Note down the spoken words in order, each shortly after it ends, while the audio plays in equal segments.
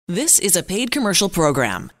This is a paid commercial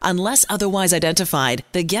program. Unless otherwise identified,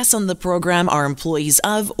 the guests on the program are employees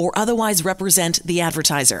of or otherwise represent the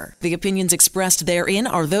advertiser. The opinions expressed therein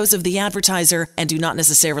are those of the advertiser and do not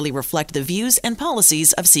necessarily reflect the views and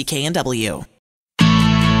policies of CKNW.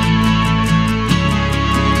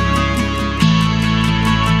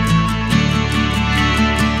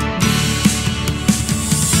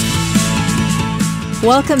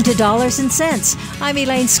 Welcome to Dollars and Cents. I'm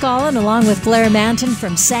Elaine Scollin along with Blair Manton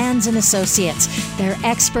from Sands & Associates. They're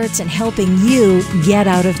experts in helping you get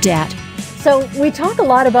out of debt. So we talk a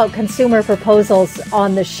lot about consumer proposals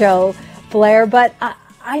on the show, Blair, but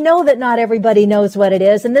I know that not everybody knows what it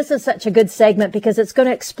is, and this is such a good segment because it's going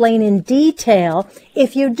to explain in detail,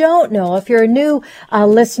 if you don't know, if you're a new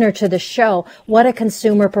listener to the show, what a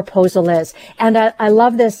consumer proposal is. And I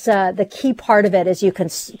love this, the key part of it is you can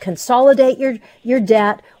consolidate your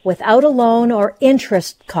debt without a loan or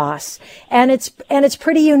interest costs. And it's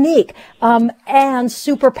pretty unique, and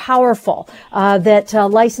super powerful, that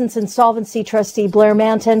licensed insolvency trustee Blair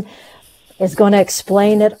Manton is going to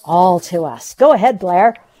explain it all to us. Go ahead,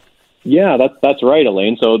 Blair. Yeah, that's right,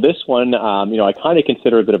 Elaine. So this one, I kind of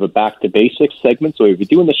consider a bit of a back to basics segment. So we've been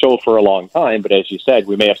doing the show for a long time, but as you said,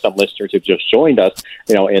 we may have some listeners who've just joined us,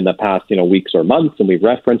 in the past, weeks or months, and we've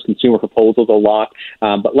referenced consumer proposals a lot.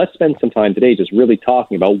 But let's spend some time today just really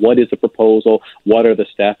talking about what is a proposal, what are the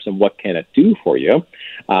steps, and what can it do for you.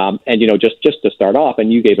 Just to start off,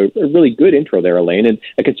 and you gave a really good intro there, Elaine, and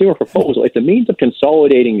a consumer proposal, it's a means of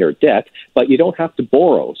consolidating your debt, but you don't have to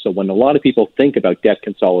borrow. So when a lot of people think about debt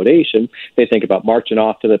consolidation, they think about marching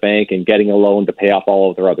off to the bank and getting a loan to pay off all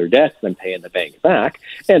of their other debts and then paying the bank back.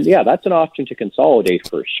 And yeah, that's an option to consolidate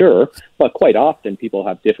for sure, but quite often people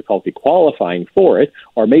have difficulty qualifying for it,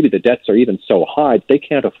 or maybe the debts are even so high that they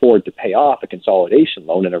can't afford to pay off a consolidation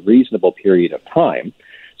loan in a reasonable period of time.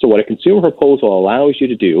 So what a consumer proposal allows you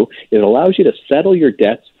to do is it allows you to settle your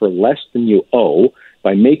debts for less than you owe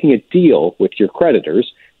by making a deal with your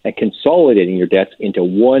creditors and consolidating your debts into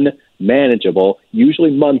one manageable, usually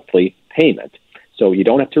monthly payment. So you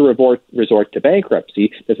don't have to resort to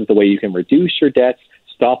bankruptcy. This is the way you can reduce your debts,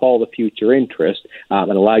 stop all the future interest, and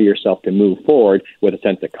allow yourself to move forward with a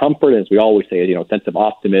sense of comfort, and as we always say, a sense of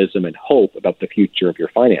optimism and hope about the future of your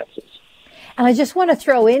finances. And I just want to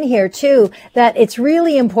throw in here, too, that it's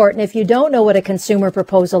really important, if you don't know what a consumer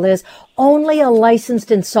proposal is, only a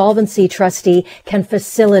licensed insolvency trustee can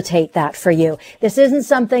facilitate that for you. This isn't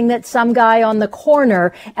something that some guy on the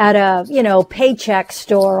corner at a, paycheck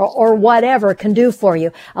store or whatever can do for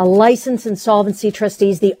you. A licensed insolvency trustee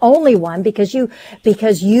is the only one because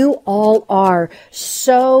you all are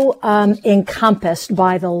so encompassed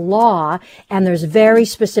by the law, and there's very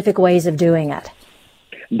specific ways of doing it.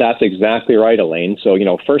 That's exactly right, Elaine. So,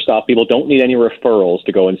 first off, people don't need any referrals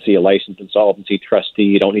to go and see a licensed insolvency trustee.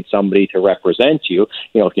 You don't need somebody to represent you.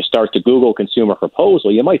 If you start to Google consumer proposal,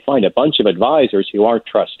 you might find a bunch of advisors who aren't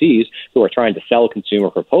trustees who are trying to sell consumer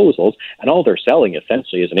proposals, and all they're selling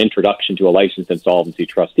essentially is an introduction to a licensed insolvency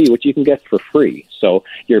trustee, which you can get for free. So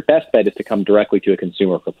your best bet is to come directly to a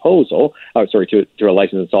consumer proposal, to a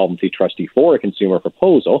licensed insolvency trustee for a consumer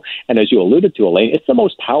proposal. And as you alluded to, Elaine, it's the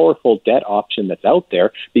most powerful debt option that's out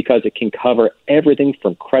there, because it can cover everything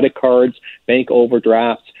from credit cards, bank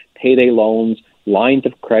overdrafts, payday loans, lines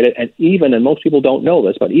of credit, and even, and most people don't know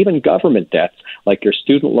this, but even government debts like your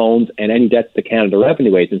student loans and any debts to Canada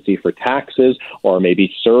Revenue Agency for taxes or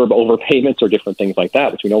maybe CERB overpayments or different things like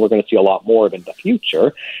that, which we know we're going to see a lot more of in the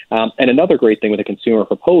future. And another great thing with a consumer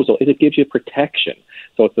proposal is it gives you protection.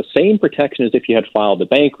 So it's the same protection as if you had filed a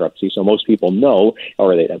bankruptcy. So most people know,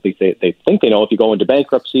 or at least they think they know, if you go into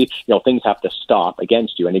bankruptcy, things have to stop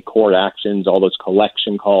against you. Any court actions, all those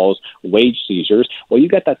collection calls, wage seizures. Well, you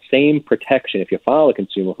get that same protection if you file a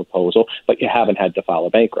consumer proposal, but you haven't had to file a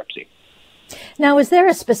bankruptcy. Now, is there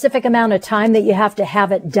a specific amount of time that you have to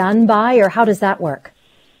have it done by, or how does that work?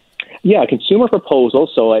 Yeah, consumer proposal.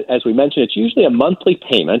 So as we mentioned, it's usually a monthly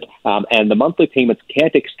payment, and the monthly payments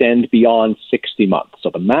can't extend beyond 60 months. So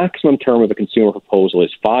the maximum term of a consumer proposal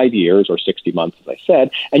is 5 years or 60 months, as I said,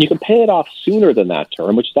 and you can pay it off sooner than that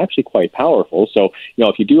term, which is actually quite powerful. So,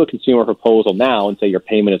 if you do a consumer proposal now and say your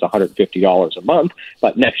payment is $150 a month,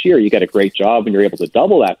 but next year you get a great job and you're able to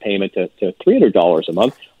double that payment to $300 a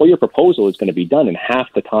month, well, your proposal is going to be done in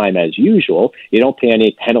half the time as usual. You don't pay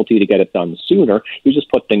any penalty to get it done sooner. You just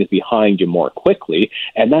put things behind you more quickly.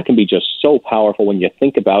 And that can be just so powerful when you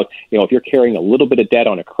think about, if you're carrying a little bit of debt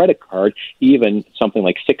on a credit card, even something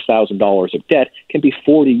like $6,000 of debt can be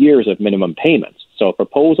 40 years of minimum payments. So a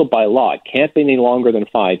proposal by law, it can't be any longer than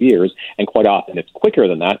 5 years. And quite often it's quicker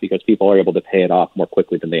than that because people are able to pay it off more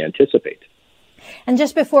quickly than they anticipate. And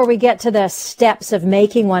just before we get to the steps of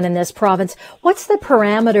making one in this province, what's the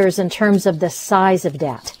parameters in terms of the size of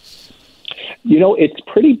debt? It's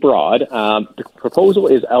pretty broad. The proposal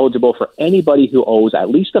is eligible for anybody who owes at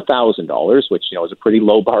least $1,000, which, is a pretty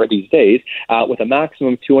low bar these days, with a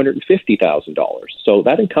maximum of $250,000. So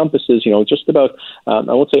that encompasses, just about, I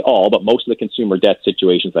won't say all, but most of the consumer debt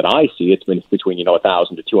situations that I see, it's been between,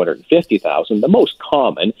 $1,000 to $250,000. The most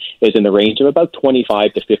common is in the range of about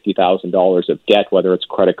 $25,000 to $50,000 of debt, whether it's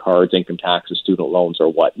credit cards, income taxes, student loans,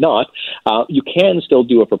 or whatnot. You can still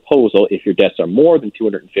do a proposal if your debts are more than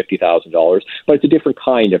 $250,000, but it's a different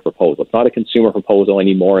kind of proposal. It's not a consumer proposal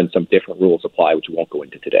anymore, and some different rules apply, which we won't go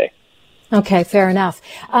into today. Okay, fair enough.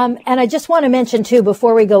 And I just want to mention, too,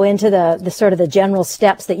 before we go into the sort of the general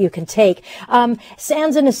steps that you can take,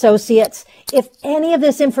 Sands and Associates, if any of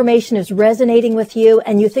this information is resonating with you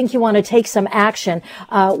and you think you want to take some action,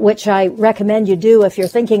 which I recommend you do if you're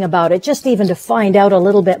thinking about it, just even to find out a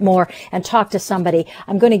little bit more and talk to somebody,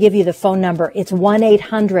 I'm going to give you the phone number. It's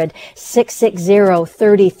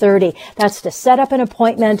 1-800-660-3030. That's to set up an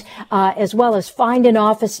appointment, as well as find an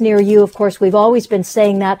office near you. Of course, we've always been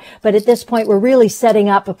saying that, but at this point, we're really setting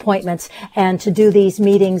up appointments and to do these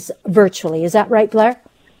meetings virtually. Is that right, Blair?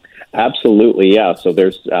 Absolutely, yeah. So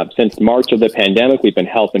there's since March of the pandemic, we've been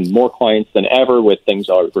helping more clients than ever with things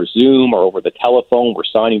over Zoom or over the telephone. We're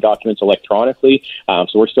signing documents electronically, so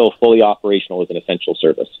we're still fully operational as an essential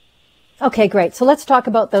service. Okay, great. So let's talk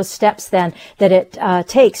about those steps then that it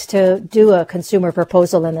takes to do a consumer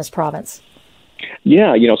proposal in this province.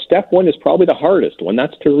 Yeah, step one is probably the hardest one.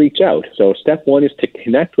 That's to reach out. So step one is to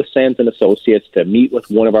connect with Sands and Associates, to meet with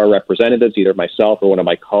one of our representatives, either myself or one of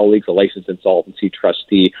my colleagues, a licensed insolvency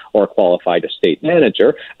trustee or a qualified estate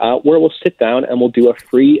manager, where we'll sit down and we'll do a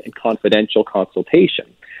free and confidential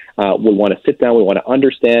consultation. We want to sit down, we want to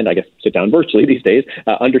understand, I guess sit down virtually these days,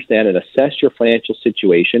 understand and assess your financial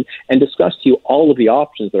situation and discuss to you all of the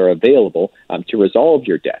options that are available to resolve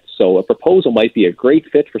your debt. So a proposal might be a great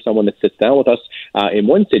fit for someone that sits down with us in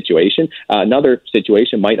one situation. Another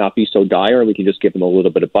situation might not be so dire, and we can just give them a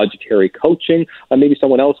little bit of budgetary coaching. Maybe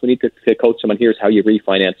someone else, we need to coach someone, here's how you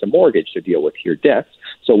refinance a mortgage to deal with your debts.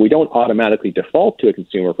 So we don't automatically default to a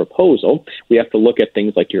consumer proposal. We have to look at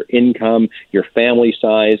things like your income, your family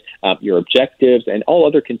size, your objectives, and all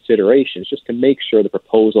other considerations just to make sure the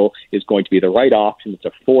proposal is going to be the right option, it's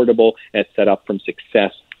affordable, and it's set up from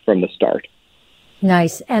success from the start.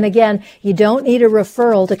 Nice. And again, you don't need a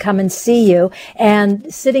referral to come and see you,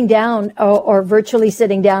 and sitting down or virtually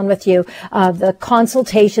sitting down with you, the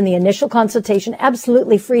consultation, the initial consultation,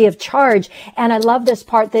 absolutely free of charge. And I love this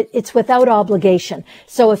part that it's without obligation.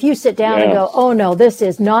 So if you sit down and go, oh no, this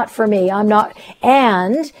is not for me, I'm not,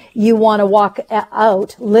 and you want to walk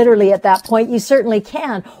out literally at that point, you certainly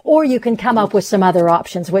can, or you can come up with some other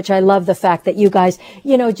options, which I love the fact that you guys,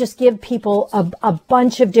 just give people a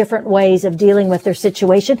bunch of different ways of dealing with their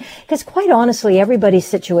situation, because quite honestly, everybody's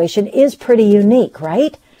situation is pretty unique,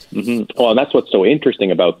 right? Mm-hmm. Well, and that's what's so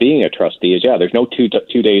interesting about being a trustee is, there's no two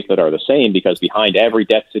days that are the same, because behind every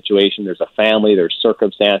debt situation, there's a family, there's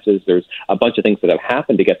circumstances, there's a bunch of things that have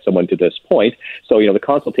happened to get someone to this point. So, the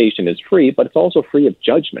consultation is free, but it's also free of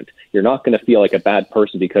judgment. You're not going to feel like a bad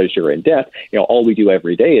person because you're in debt. All we do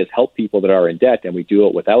every day is help people that are in debt, and we do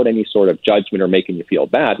it without any sort of judgment or making you feel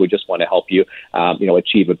bad. We just want to help you,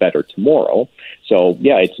 achieve a better tomorrow. So,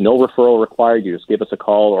 it's no referral required. You just give us a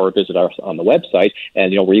call or visit us on the website,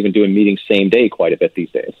 and, we're even doing meetings same day quite a bit these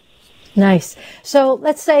days. Nice. So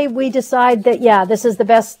let's say we decide that, this is the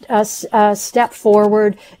best step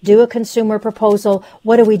forward, do a consumer proposal.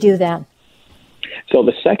 What do we do then? So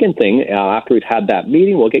the second thing, after we've had that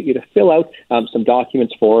meeting, we'll get you to fill out some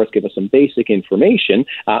documents for us, give us some basic information,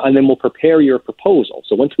 and then we'll prepare your proposal.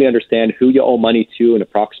 So once we understand who you owe money to and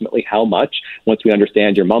approximately how much, once we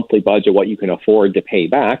understand your monthly budget, what you can afford to pay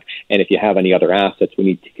back, and if you have any other assets we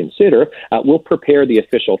need to consider, we'll prepare the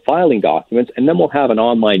official filing documents, and then we'll have an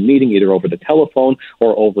online meeting either over the telephone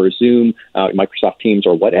or over Zoom, Microsoft Teams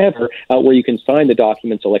or whatever, where you can sign the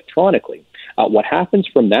documents electronically. What happens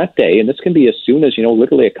from that day, and this can be as soon as,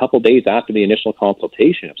 literally a couple days after the initial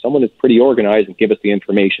consultation. If someone is pretty organized and give us the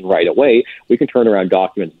information right away, we can turn around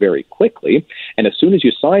documents very quickly. And as soon as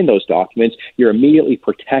you sign those documents, you're immediately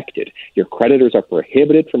protected. Your creditors are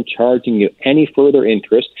prohibited from charging you any further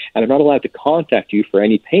interest and are not allowed to contact you for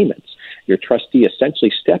any payments. Your trustee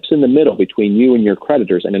essentially steps in the middle between you and your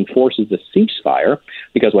creditors and enforces the ceasefire,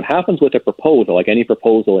 because what happens with a proposal, like any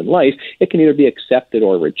proposal in life, it can either be accepted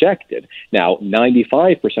or rejected. Now,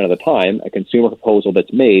 95% of the time, a consumer proposal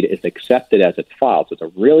that's made is accepted as it's filed. So it's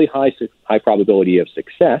a really high probability of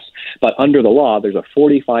success, but under the law, there's a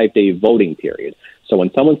 45-day voting period. So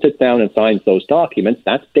when someone sits down and signs those documents,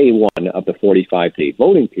 that's day one of the 45-day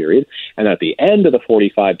voting period. And at the end of the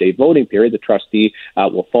 45-day voting period, the trustee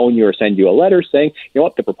will phone you or send you a letter saying, you know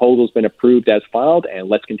what, the proposal's been approved as filed, and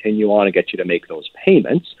let's continue on and get you to make those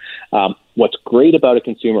payments. What's great about a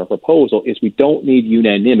consumer proposal is we don't need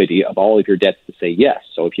unanimity of all of your debts to say yes.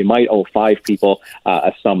 So if you might owe 5 people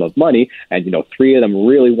a sum of money and, 3 of them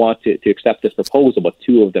really want to accept this proposal, but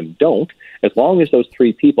 2 of them don't, as long as those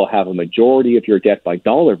 3 people have a majority of your debt by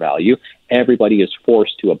dollar value, everybody is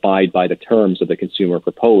forced to abide by the terms of the consumer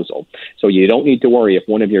proposal. So you don't need to worry if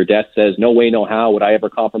one of your debts says, no way, no how would I ever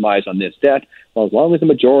compromise on this debt. Well, as long as the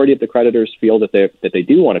majority of the creditors feel that they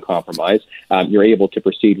do want to compromise, you're able to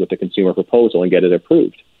proceed with the consumer proposal and get it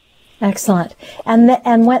approved. Excellent. And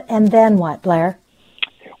then what, Blair?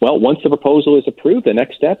 Well, once the proposal is approved, the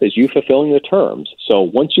next step is you fulfilling the terms. So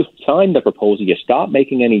once you've signed the proposal, you stop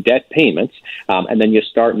making any debt payments, and then you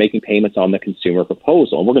start making payments on the consumer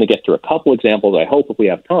proposal. And we're going to get through a couple examples, I hope, if we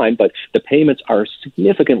have time, but the payments are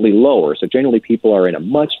significantly lower. So generally, people are in a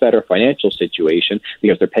much better financial situation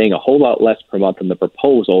because they're paying a whole lot less per month on the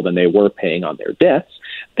proposal than they were paying on their debts.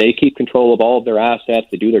 They keep control of all of their assets.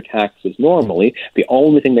 They do their taxes normally. The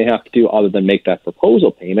only thing they have to do other than make that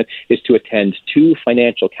proposal payment is to attend 2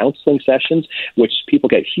 financial counseling sessions, which people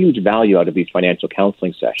get huge value out of these financial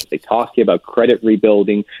counseling sessions. They talk to you about credit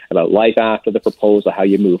rebuilding, about life after the proposal, how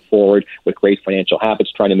you move forward with great financial habits,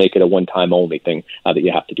 trying to make it a one-time only thing that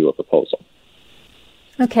you have to do a proposal.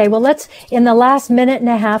 Okay, well, in the last minute and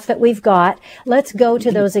a half that we've got, let's go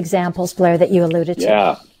to those examples, Blair, that you alluded to.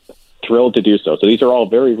 Yeah. Thrilled to do so. So these are all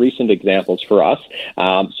very recent examples for us.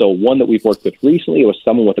 So one that we've worked with recently was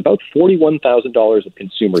someone with about $41,000 of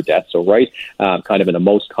consumer debt. So right kind of in the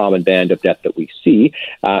most common band of debt that we see.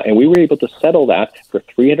 And we were able to settle that for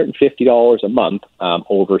 $350 a month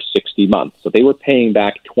over 60 months. So they were paying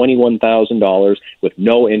back $21,000 with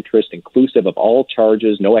no interest, inclusive of all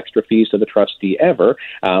charges, no extra fees to the trustee ever.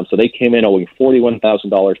 So they came in owing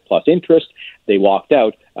 $41,000 plus interest. They walked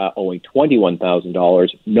out owing $21,000,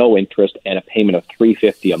 no interest, and a payment of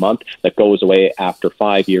 $350 a month that goes away after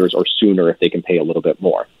 5 years or sooner if they can pay a little bit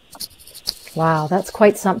more. Wow, that's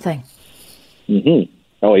quite something. Mm-hmm.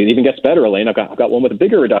 Oh, it even gets better, Elaine. I've got one with a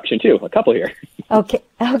bigger reduction too. A couple here. Okay,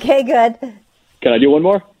 good. Can I do one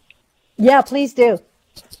more? Yeah, please do.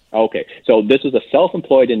 Okay, so this is a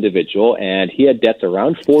self-employed individual, and he had debts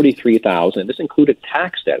around $43,000. This included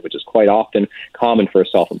tax debt, which is quite often common for a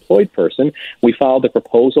self-employed person. We filed a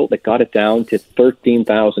proposal that got it down to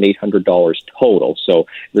 $13,800 total, so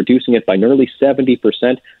reducing it by nearly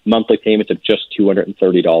 70%, monthly payments of just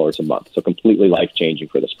 $230 a month. So completely life-changing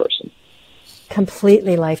for this person.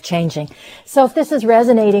 Completely life-changing. So if this is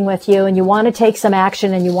resonating with you and you want to take some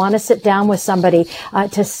action and you want to sit down with somebody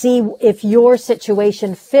to see if your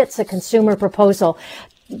situation fits a consumer proposal,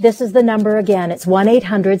 this is the number again. It's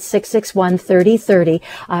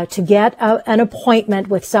 1-800-661-3030 to get an appointment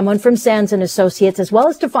with someone from Sands & Associates, as well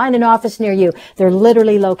as to find an office near you. They're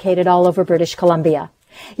literally located all over British Columbia.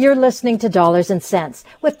 You're listening to Dollars and Cents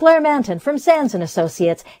with Blair Manton from Sands &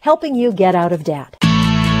 Associates, helping you get out of debt.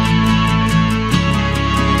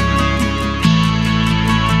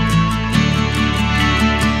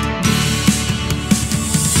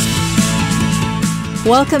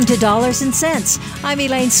 Welcome to Dollars and Cents. I'm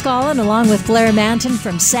Elaine Scollin, along with Blair Manton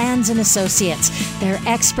from Sands & Associates. They're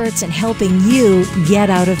experts in helping you get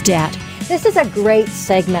out of debt. This is a great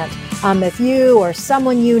segment. If you or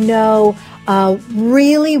someone you know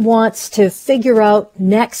really wants to figure out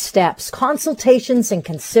next steps, consultations and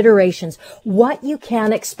considerations, what you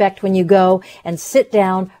can expect when you go and sit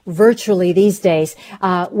down virtually these days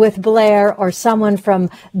with Blair or someone from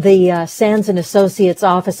the Sands & Associates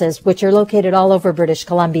offices, which are located all over British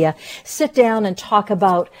Columbia. Sit down and talk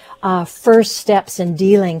about first steps in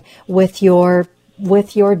dealing with your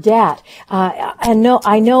debt. I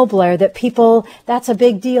know, Blair, that people, that's a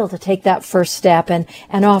big deal to take that first step and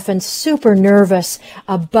often super nervous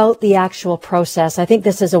about the actual process. I think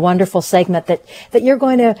this is a wonderful segment that you're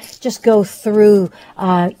going to just go through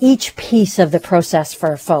each piece of the process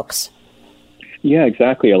for folks. Yeah,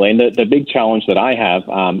 exactly, Elaine. The big challenge that I have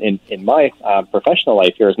in my professional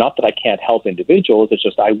life here is not that I can't help individuals. It's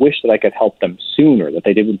just I wish that I could help them sooner, that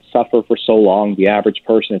they didn't suffer for so long. The average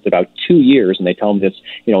person, it's about 2 years, and they tell me this,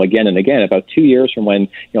 again and again, about 2 years from when,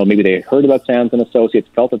 maybe they heard about Sands & Associates,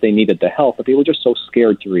 felt that they needed the help, but they were just so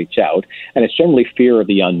scared to reach out. And it's generally fear of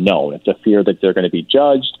the unknown. It's a fear that they're going to be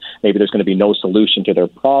judged. Maybe there's going to be no solution to their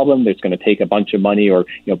problem. It's going to take a bunch of money or,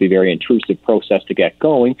 be a very intrusive process to get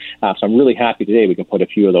going. So I'm really happy to today, we can put a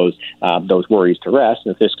few of those worries to rest.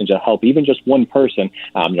 And if this can just help even just one person,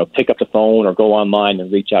 pick up the phone or go online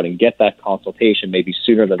and reach out and get that consultation maybe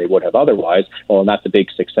sooner than they would have otherwise, well, and that's a big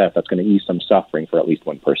success. That's going to ease some suffering for at least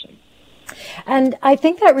one person. And I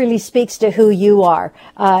think that really speaks to who you are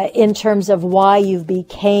in terms of why you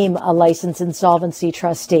became a licensed insolvency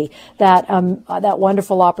trustee. That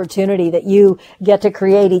wonderful opportunity that you get to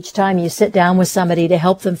create each time you sit down with somebody to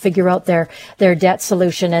help them figure out their debt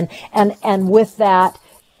solution. And with that,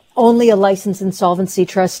 only a licensed insolvency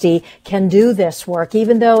trustee can do this work,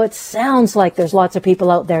 even though it sounds like there's lots of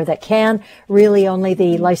people out there that can. Really, only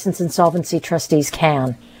the licensed insolvency trustees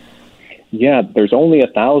can. Yeah, there's only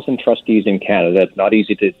 1,000 trustees in Canada. It's not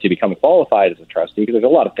easy to become qualified as a trustee because there's a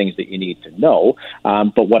lot of things that you need to know.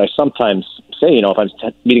 But what I sometimes say, if I'm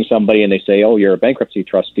meeting somebody and they say, oh, you're a bankruptcy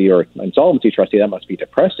trustee or insolvency trustee, that must be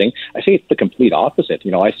depressing. I say it's the complete opposite.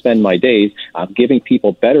 I spend my days giving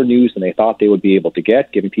people better news than they thought they would be able to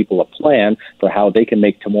get, giving people a plan for how they can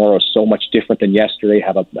make tomorrow so much different than yesterday,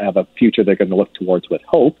 have a future they're going to look towards with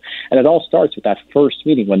hope. And it all starts with that first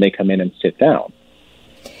meeting when they come in and sit down.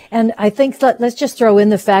 And I think let's just throw in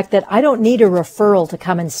the fact that I don't need a referral to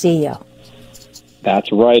come and see you.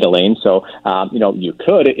 That's right, Elaine. So, you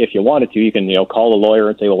could, if you wanted to, you can, call a lawyer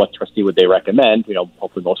and say, well, what trustee would they recommend?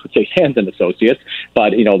 Hopefully most would say Sands and Associates.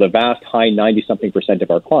 But, the vast high 90-something%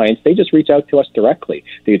 of our clients, they just reach out to us directly.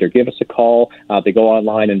 They either give us a call, they go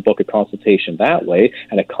online and book a consultation that way,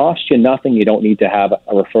 and it costs you nothing. You don't need to have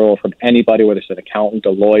a referral from anybody, whether it's an accountant,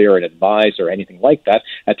 a lawyer, an advisor, or anything like that.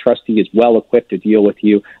 A trustee is well equipped to deal with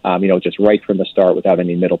you, just right from the start without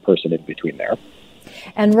any middle person in between there.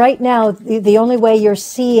 And right now, the only way you're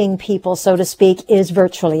seeing people, so to speak, is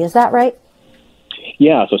virtually. Is that right?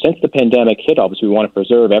 Yeah, so since the pandemic hit, obviously we want to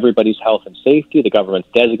preserve everybody's health and safety. The government's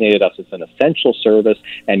designated us as an essential service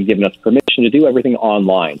and given us permission to do everything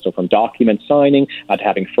online. So from document signing to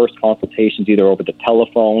having first consultations either over the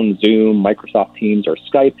telephone, Zoom, Microsoft Teams, or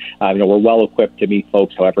Skype. We're well equipped to meet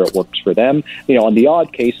folks however it works for them. On the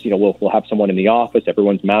odd case, we'll have someone in the office.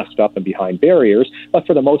 Everyone's masked up and behind barriers. But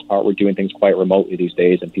for the most part, we're doing things quite remotely these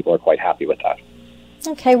days, and people are quite happy with that.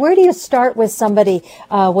 Okay, where do you start with somebody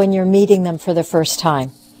when you're meeting them for the first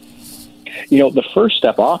time? The first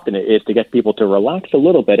step often is to get people to relax a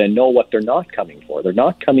little bit and know what they're not coming for. They're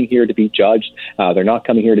not coming here to be judged. They're not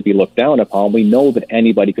coming here to be looked down upon. We know that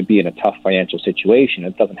anybody could be in a tough financial situation.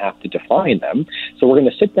 It doesn't have to define them. So we're going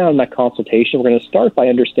to sit down in that consultation. We're going to start by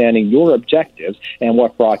understanding your objectives and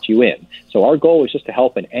what brought you in. So our goal is just to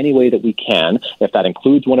help in any way that we can. If that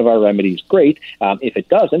includes one of our remedies, great. If it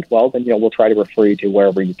doesn't, well, then we'll try to refer you to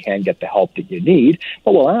wherever you can get the help that you need.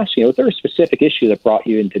 But we'll ask you, is there a specific issue that brought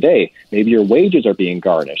you in today? Maybe your wages are being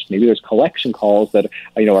garnished. Maybe there's collection calls that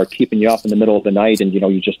are keeping you up in the middle of the night, and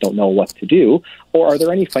you just don't know what to do. Or are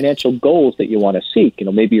there any financial goals that you want to seek?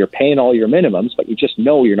 Maybe you're paying all your minimums, but you just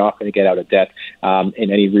know you're not going to get out of debt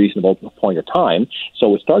in any reasonable point of time.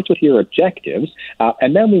 So it starts with your objectives,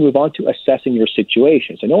 and then we move on to assessing your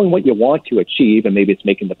situation. So knowing what you want to achieve, and maybe it's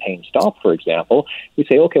making the pain stop, for example, we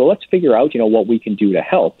say, okay, well, let's figure out, what we can do to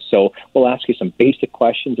help. So we'll ask you some basic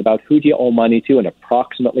questions about who do you owe money to and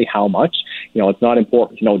approximately how much. It's not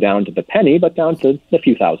important to know down to the penny, but down to a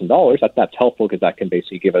few $1,000s. That's helpful because that can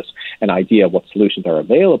basically give us an idea of what solutions are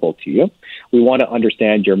available to you. We want to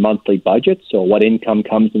understand your monthly budget. So what income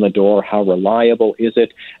comes in the door? How reliable is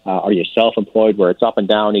it? Are you self-employed where it's up and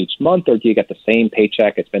down each month, or do you get the same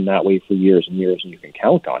paycheck? It's been that way for years and years, and you can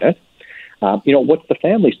count on it. What's the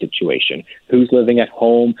family situation? Who's living at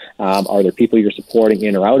home? Are there people you're supporting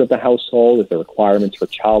in or out of the household? Is there requirements for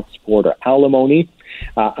child support or alimony?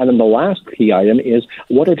 And then the last key item is,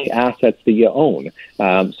 what are the assets that you own?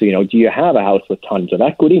 Do you have a house with tons of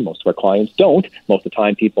equity? Most of our clients don't. Most of the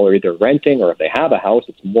time, people are either renting, or if they have a house,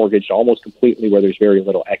 it's mortgaged almost completely where there's very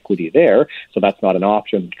little equity there. So that's not an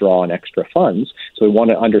option to draw on extra funds. So we want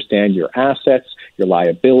to understand your assets, your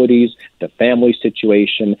liabilities, the family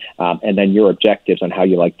situation, and then your objectives on how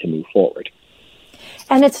you like to move forward.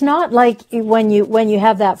 And it's not like when you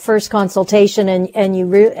have that first consultation and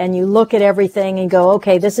you look at everything and go,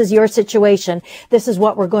 okay, this is your situation. This is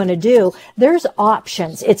what we're going to do. There's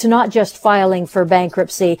options. It's not just filing for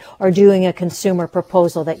bankruptcy or doing a consumer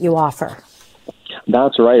proposal that you offer.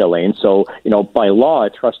 That's right, Elaine. So, by law, a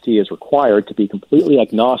trustee is required to be completely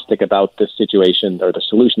agnostic about the situation or the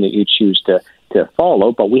solution that you choose to to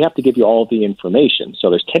follow, but we have to give you all the information. So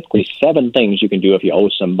there's typically 7 things you can do if you owe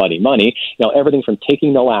somebody money. Everything from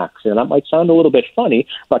taking no action. That might sound a little bit funny,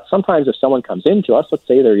 but sometimes if someone comes into us, let's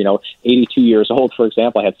say they're 82 years old, for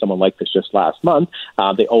example. I had someone like this just last month.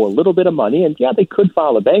 They owe a little bit of money, and they could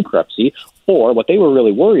file a bankruptcy. Or what they were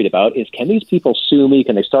really worried about is, can these people sue me?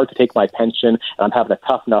 Can they start to take my pension? And I'm having a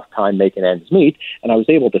tough enough time making ends meet. And I was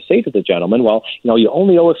able to say to the gentleman, well, you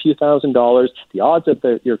only owe a few $1,000s. The odds of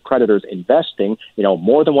your creditors investing,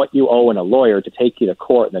 more than what you owe in a lawyer to take you to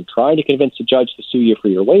court and then trying to convince a judge to sue you for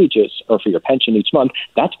your wages or for your pension each month,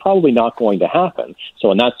 that's probably not going to happen.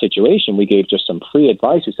 So in that situation, we gave just some free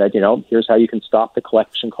advice. We said, here's how you can stop the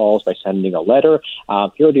collection calls by sending a letter.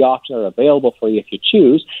 Here are the options that are available for you if you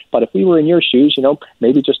choose. But if we were in your shoes,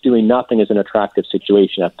 maybe just doing nothing is an attractive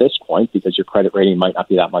situation at this point because your credit rating might not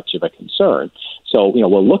be that much of a concern. So,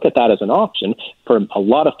 we'll look at that as an option for a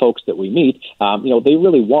lot of folks that we meet. They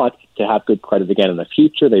really want to have good credit again in the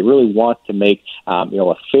future. They really want to make,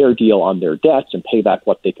 a fair deal on their debts and pay back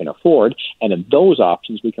what they can afford. And in those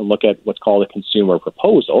options, we can look at what's called a consumer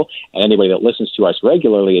proposal. And anybody that listens to us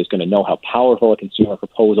regularly is going to know how powerful a consumer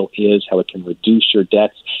proposal is, how it can reduce your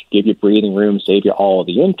debts, give you breathing room, save you all of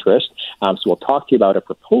the interest. So we'll talk to you about a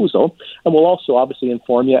proposal. And we'll also obviously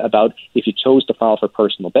inform you about if you chose to file for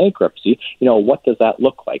personal bankruptcy, what does that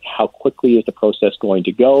look like? How quickly is the process going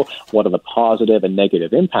to go? What are the positive and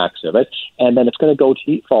negative impacts of it? And then it's going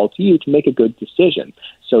to fall to you to make a good decision.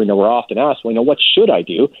 So, we're often asked, what should I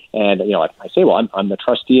do? And, I say, well, I'm the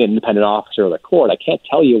trustee and independent officer of the court. I can't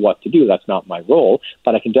tell you what to do. That's not my role.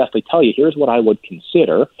 But I can definitely tell you, here's what I would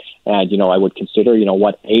consider. And, I would consider,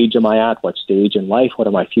 what age am I at? What stage in life? What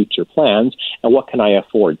are my future plans? And what can I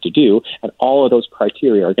afford to do? And all of those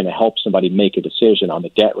criteria are going to help somebody make a decision on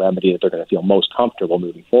the debt remedy that they're going to feel most comfortable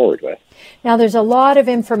moving forward with. Now, there's a lot of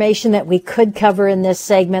information that we could cover in this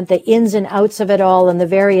segment, the ins and outs of it all and the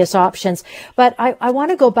various options. But I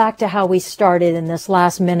want to go back to how we started in this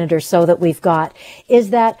last minute or so that we've got,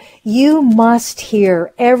 is that you must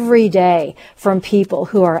hear every day from people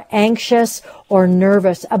who are anxious or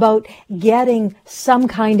nervous about getting some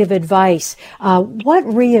kind of advice. What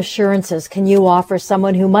reassurances can you offer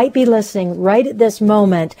someone who might be listening right at this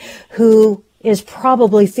moment who is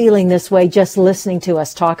probably feeling this way just listening to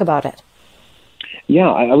us talk about it? Yeah,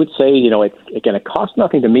 I would say, it costs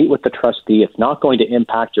nothing to meet with the trustee. It's not going to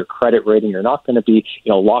impact your credit rating. You're not going to be,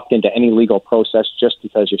 locked into any legal process just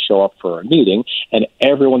because you show up for a meeting. And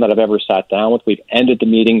everyone that I've ever sat down with, we've ended the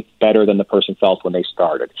meeting better than the person felt when they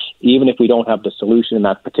started. Even if we don't have the solution in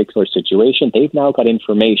that particular situation, they've now got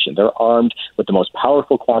information. They're armed with the most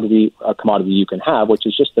powerful commodity you can have, which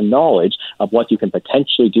is just the knowledge of what you can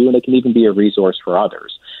potentially do, and it can even be a resource for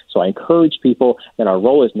others. So I encourage people, and our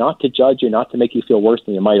role is not to judge you, not to make you feel worse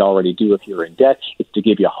than you might already do if you're in debt. It's to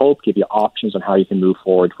give you hope, give you options on how you can move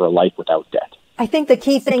forward for a life without debt. I think the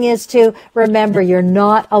key thing is to remember you're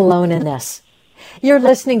not alone in this. You're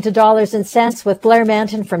listening to Dollars and Cents with Blair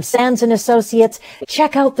Manton from Sands & Associates.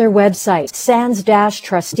 Check out their website,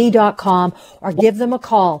 sands-trustee.com, or give them a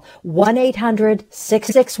call,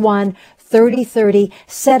 1-800-661-3030.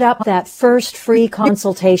 Set up that first free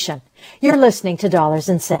consultation. You're listening to Dollars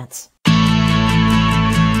and Cents.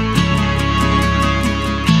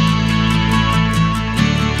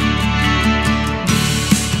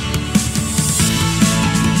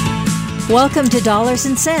 Welcome to Dollars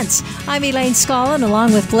and Cents. I'm Elaine Scollin,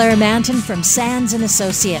 along with Blair Manton from Sands &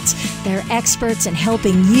 Associates. They're experts in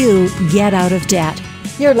helping you get out of debt.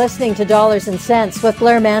 You're listening to Dollars and Cents with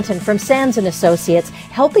Blair Manton from Sands & Associates,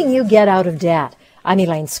 helping you get out of debt. I'm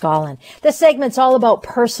Elaine Scollin. This segment's all about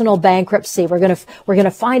personal bankruptcy. We're going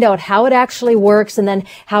to find out how it actually works and then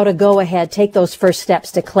how to go ahead, take those first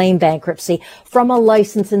steps to claim bankruptcy from a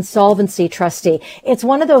licensed insolvency trustee. It's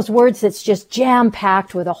one of those words that's just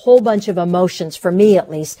jam-packed with a whole bunch of emotions, for me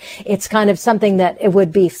at least. It's kind of something that it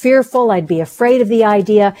would be fearful. I'd be afraid of the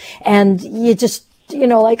idea, and you just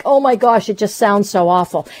oh my gosh, it just sounds so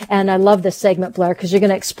awful. And I love this segment, Blair, because you're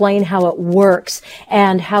going to explain how it works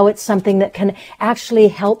and how it's something that can actually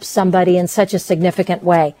help somebody in such a significant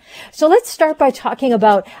way. So let's start by talking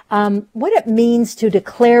about what it means to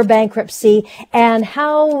declare bankruptcy and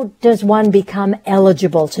how does one become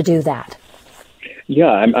eligible to do that? Yeah,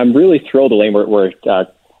 I'm really thrilled, Elaine. We're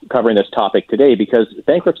covering this topic today because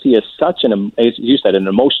bankruptcy is such as you said, an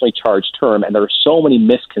emotionally charged term, and there are so many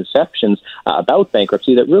misconceptions about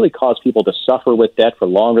bankruptcy that really cause people to suffer with debt for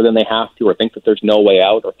longer than they have to, or think that there's no way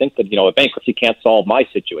out, or think that, a bankruptcy can't solve my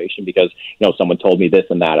situation because, someone told me this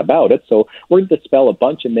and that about it. So we're going to dispel a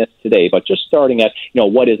bunch of myths today, but just starting at,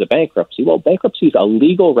 what is a bankruptcy? Well, bankruptcy is a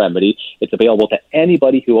legal remedy. It's available to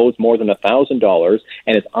anybody who owes more than $1,000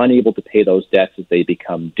 and is unable to pay those debts as they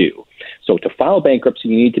become due. So to file bankruptcy,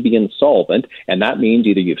 you need to be insolvent, and that means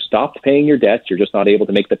either you've stopped paying your debts, you're just not able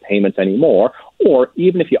to make the payments anymore, or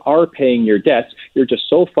even if you are paying your debts, you're just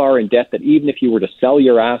so far in debt that even if you were to sell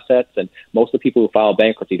your assets, and most of the people who file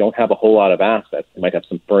bankruptcy don't have a whole lot of assets. They might have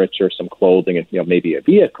some furniture, some clothing, and maybe a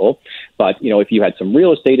vehicle. But if you had some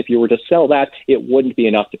real estate, if you were to sell that, it wouldn't be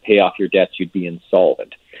enough to pay off your debts. You'd be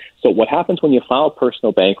insolvent. So what happens when you file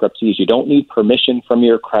personal bankruptcy is you don't need permission from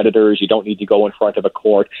your creditors. You don't need to go in front of a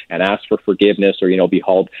court and ask for forgiveness or, be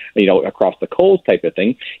hauled, across the coals type of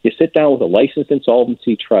thing. You sit down with a licensed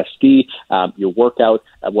insolvency trustee. You work out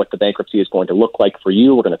what the bankruptcy is going to look like for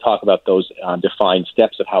you. We're going to talk about those defined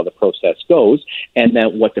steps of how the process goes. And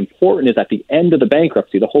then what's important is at the end of the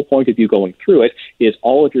bankruptcy, the whole point of you going through it is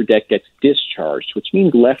all of your debt gets discharged, which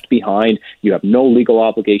means left behind. You have no legal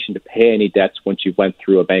obligation to pay any debts once you went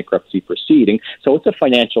through a bankruptcy proceeding. So it's a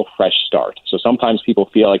financial fresh start. So sometimes people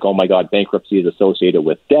feel like, oh my God, bankruptcy is associated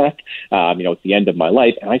with death. It's the end of my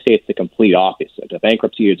life. And I say it's the complete opposite. A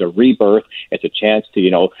bankruptcy is a rebirth. It's a chance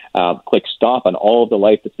to, click stop on all of the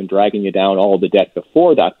life that's been dragging you down, all of the debt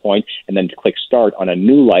before that point, and then to click start on a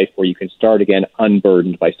new life where you can start again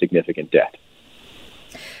unburdened by significant debt.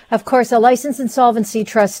 Of course, a licensed insolvency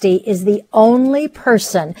trustee is the only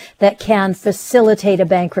person that can facilitate a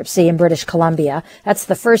bankruptcy in British Columbia. That's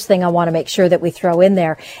the first thing I want to make sure that we throw in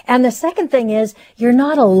there. And the second thing is you're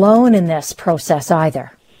not alone in this process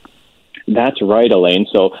either. That's right, Elaine.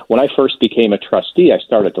 So when I first became a trustee, I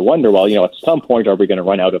started to wonder, well, at some point, are we going to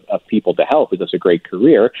run out of people to help? Is this a great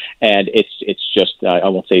career? And it's just, I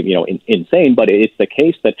won't say, insane, but it's the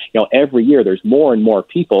case that, every year there's more and more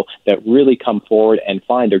people that really come forward and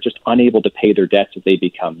find they're just unable to pay their debts as they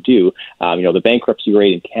become due. The bankruptcy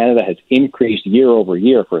rate in Canada has increased year over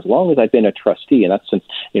year for as long as I've been a trustee, and that's since,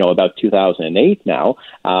 about 2008 now.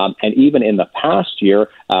 And even in the past year,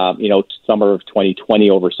 summer of 2020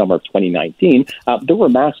 over summer of 2019, there were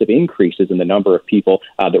massive increases in the number of people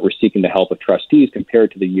that were seeking the help of trustees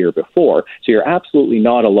compared to the year before. So you're absolutely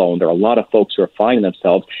not alone. There are a lot of folks who are finding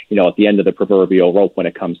themselves, at the end of the proverbial rope when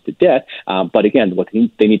it comes to debt. But again, what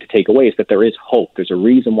they need to take away is that there is hope. There's a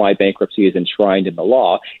reason why bankruptcy is enshrined in the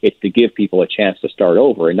law. It's to give people a chance to start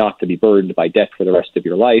over and not to be burdened by debt for the rest of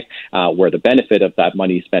your life, where the benefit of that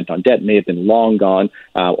money spent on debt may have been long gone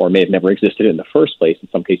or may have never existed in the first place. In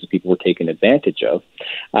some cases, people were taken advantage of.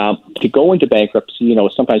 To go into bankruptcy,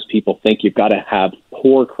 sometimes people think you've got to have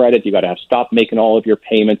poor credit, you've got to have stopped making all of your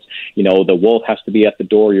payments, the wolf has to be at the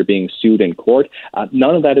door, you're being sued in court.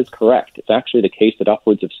 None of that is correct. It's actually the case that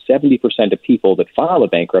upwards of 70% of people that file a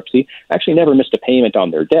bankruptcy actually never missed a payment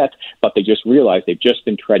on their debt, but they just realize they've just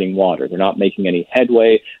been treading water. They're not making any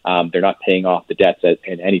headway. They're not paying off the debts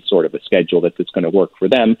in any sort of a schedule that's going to work for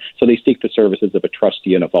them. So they seek the services of a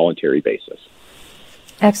trustee on a voluntary basis.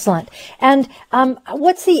 Excellent. And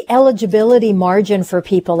what's the eligibility margin for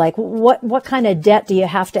people? Like what kind of debt do you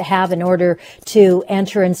have to have in order to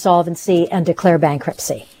enter insolvency and declare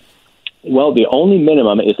bankruptcy? Well, the only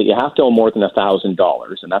minimum is that you have to owe more than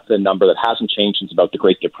 $1,000, and that's a number that hasn't changed since about the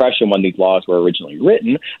Great Depression when these laws were originally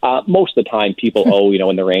written. Most of the time, people owe,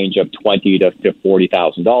 in the range of $20,000 to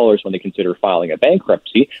 $40,000 when they consider filing a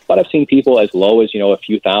bankruptcy. But I've seen people as low as, a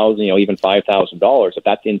few thousand, even $5,000. If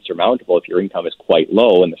that's insurmountable, if your income is quite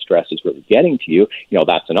low and the stress is really getting to you,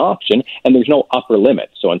 that's an option. And there's no upper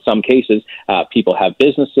limit. So in some cases, people have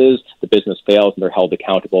businesses, the business fails, and they're held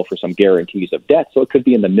accountable for some guarantees of debt. So it could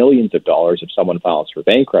be in the millions of dollars if someone files for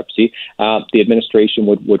bankruptcy. The administration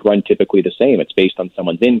would run typically the same. It's based on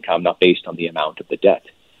someone's income, not based on the amount of the debt.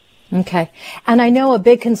 Okay. And I know a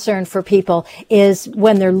big concern for people is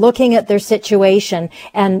when they're looking at their situation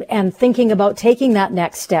and thinking about taking that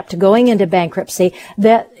next step to going into bankruptcy,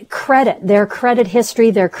 that their credit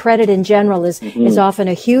history, their credit in general is often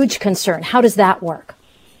a huge concern. How does that work?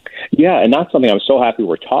 Yeah, and that's something I'm so happy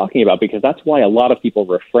we're talking about, because that's why a lot of people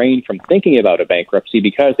refrain from thinking about a bankruptcy,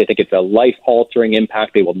 because they think it's a life-altering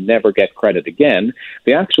impact. They will never get credit again.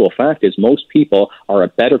 The actual fact is most people are a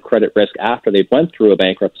better credit risk after they've went through a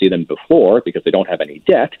bankruptcy than before, because they don't have any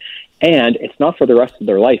debt. And it's not for the rest of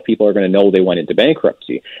their life. People are going to know they went into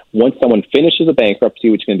bankruptcy. Once someone finishes a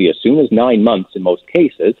bankruptcy, which can be as soon as 9 months in most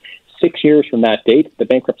cases, 6 years from that date, the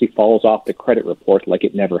bankruptcy falls off the credit report like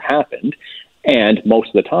it never happened. And most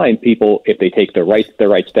of the time, people, if they take the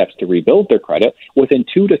right steps to rebuild their credit, within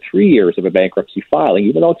 2 to 3 years of a bankruptcy filing,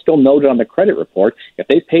 even though it's still noted on the credit report, if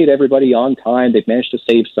they paid everybody on time, they've managed to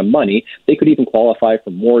save some money, they could even qualify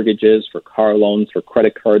for mortgages, for car loans, for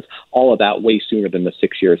credit cards, all of that way sooner than the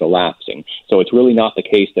 6 years elapsing. So it's really not the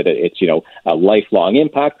case that it's, a lifelong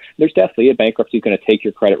impact. There's definitely a bankruptcy going to take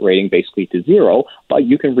your credit rating basically to zero, but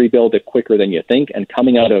you can rebuild it quicker than you think. And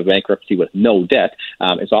coming out of a bankruptcy with no debt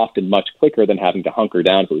is often much quicker than having to hunker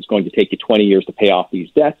down. If it was going to take you 20 years to pay off these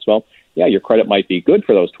debts, well, yeah, your credit might be good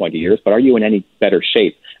for those 20 years, but are you in any better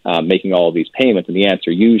shape making all of these payments? And the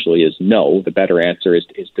answer usually is no. The better answer is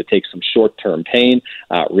to take some short-term pain,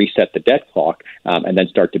 reset the debt clock, and then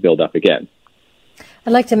start to build up again.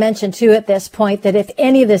 I'd like to mention, too, at this point, that if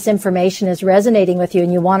any of this information is resonating with you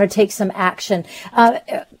and you want to take some action,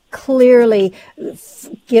 clearly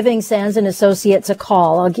giving Sands & Associates a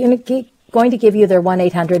call. I'm going to give you their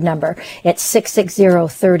 1-800 number. It's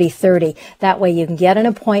 660-3030. That way you can get an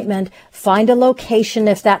appointment, find a location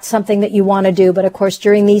if that's something that you want to do. But of course,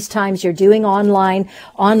 during these times, you're doing online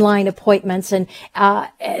appointments. And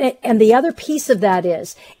the other piece of that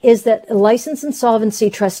is that a licensed insolvency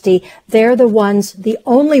trustee, they're the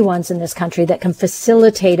only ones in this country that can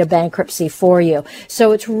facilitate a bankruptcy for you.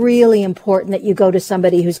 So it's really important that you go to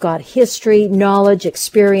somebody who's got history, knowledge,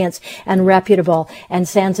 experience, and reputable. And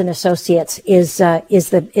Sands & Associates is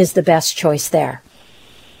the best choice there.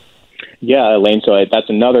 Yeah, Elaine, so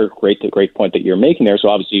that's another great point that you're making there. So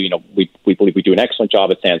obviously, we believe we do an excellent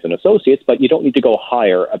job at Sands & Associates, but you don't need to go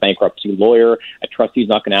hire a bankruptcy lawyer. A trustee is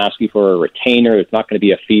not going to ask you for a retainer. It's not going to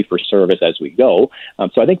be a fee for service as we go.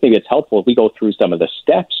 So I think maybe it's helpful if we go through some of the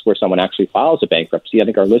steps where someone actually files a bankruptcy. I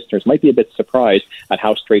think our listeners might be a bit surprised at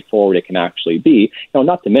how straightforward it can actually be.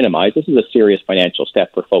 Not to minimize, this is a serious financial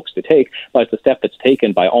step for folks to take, but it's a step that's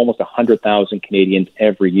taken by almost 100,000 Canadians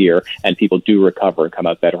every year, and people do recover and come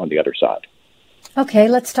out better on the other side. Okay,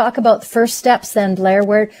 let's talk about the first steps then, Blair.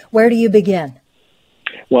 Where do you begin?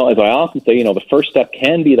 Well, as I often say, the first step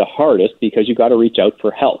can be the hardest because you've got to reach out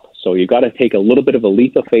for help. So you've got to take a little bit of a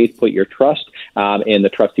leap of faith, put your trust in the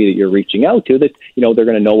trustee that you're reaching out to, that, they're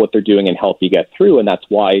going to know what they're doing and help you get through. And that's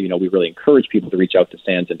why, we really encourage people to reach out to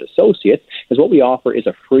Sands & Associates, because what we offer is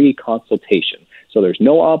a free consultation. So there's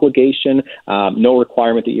no obligation, no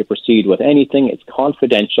requirement that you proceed with anything. It's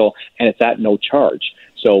confidential, and it's at no charge.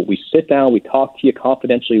 So we sit down, we talk to you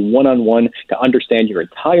confidentially one-on-one to understand your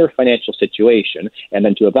entire financial situation and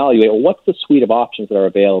then to evaluate, what's the suite of options that are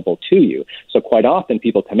available to you? So quite often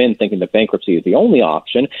people come in thinking that bankruptcy is the only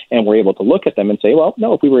option, and we're able to look at them and say, well,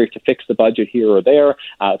 no, if we were to fix the budget here or there,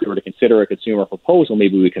 if we were to consider a consumer proposal,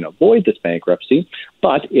 maybe we can avoid this bankruptcy.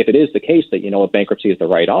 But if it is the case that, a bankruptcy is the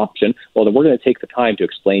right option, well, then we're going to take the time to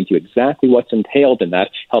explain to you exactly what's entailed in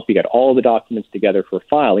that, help you get all the documents together for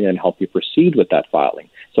filing, and help you proceed with that filing.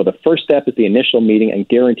 So the first step is the initial meeting, and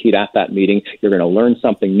guaranteed at that meeting, you're going to learn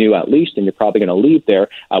something new at least, and you're probably going to leave there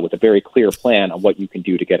with a very clear plan on what you can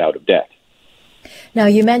do to get out of debt. Now,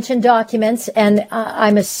 you mentioned documents, and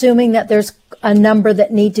I'm assuming that there's a number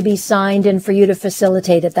that need to be signed and for you to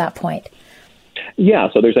facilitate at that point. Yeah,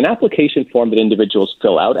 so there's an application form that individuals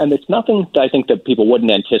fill out, and it's nothing that I think that people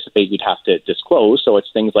wouldn't anticipate you'd have to disclose. So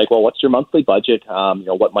it's things like, well, what's your monthly budget?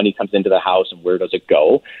 What money comes into the house and where does it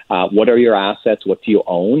go? What are your assets? What do you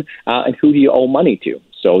own? And who do you owe money to?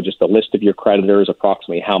 So just a list of your creditors,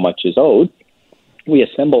 approximately how much is owed. We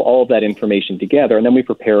assemble all of that information together, and then we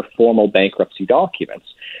prepare formal bankruptcy documents.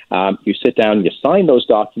 You sit down and you sign those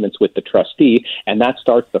documents with the trustee, and that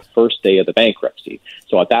starts the first day of the bankruptcy.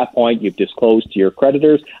 So at that point, you've disclosed to your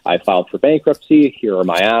creditors, I filed for bankruptcy, here are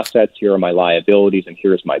my assets, here are my liabilities, and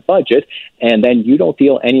here's my budget. And then you don't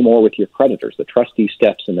deal anymore with your creditors. The trustee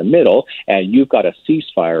steps in the middle, and you've got a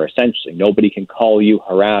ceasefire, essentially. Nobody can call you,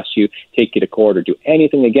 harass you, take you to court, or do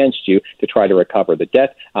anything against you to try to recover the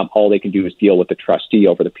debt. All they can do is deal with the trustee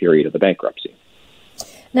over the period of the bankruptcy.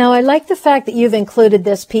 Now, I like the fact that you've included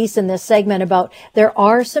this piece in this segment about there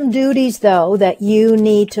are some duties, though, that you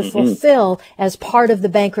need to fulfill as part of the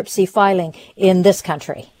bankruptcy filing in this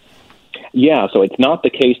country. Yeah, so it's not the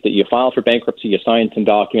case that you file for bankruptcy, you sign some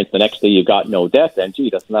documents, the next day you've got no debt, and gee,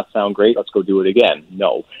 doesn't that sound great? Let's go do it again.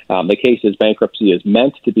 No. The case is bankruptcy is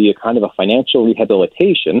meant to be a kind of a financial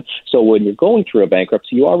rehabilitation. So when you're going through a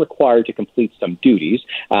bankruptcy, you are required to complete some duties.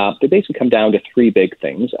 They basically come down to three big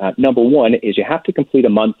things. Number one is you have to complete a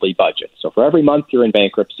monthly budget. So for every month you're in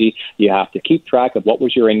bankruptcy, you have to keep track of what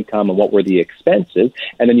was your income and what were the expenses,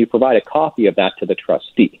 and then you provide a copy of that to the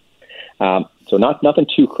trustee. So nothing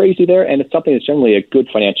too crazy there, and it's something that's generally a good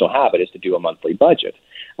financial habit is to do a monthly budget.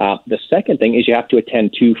 The second thing is you have to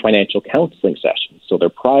attend 2 financial counseling sessions. So they're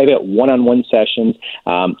private, one-on-one sessions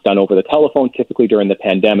done over the telephone, typically during the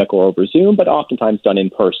pandemic or over Zoom, but oftentimes done in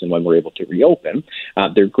person when we're able to reopen.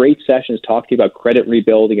 They're great sessions, talk to you about credit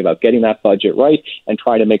rebuilding, about getting that budget right, and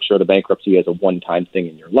trying to make sure the bankruptcy is a one-time thing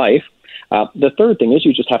in your life. The third thing is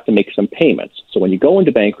you just have to make some payments. So when you go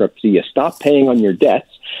into bankruptcy, you stop paying on your debts,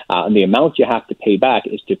 and the amount you have to pay back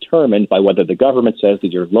is determined by whether the government says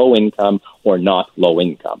that you're low income or not low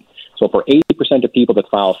income. So for 80% of people that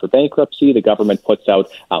file for bankruptcy, the government puts out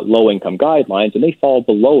low-income guidelines, and they fall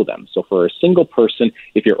below them. So for a single person,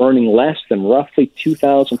 if you're earning less than roughly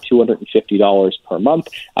 $2,250 per month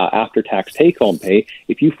after tax take-home pay,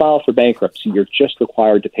 if you file for bankruptcy, you're just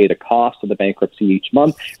required to pay the cost of the bankruptcy each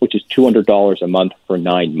month, which is $200 a month for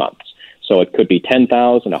 9 months. So it could be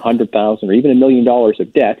 $10,000, $100,000, or even $1 million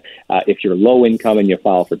of debt. If you're low income and you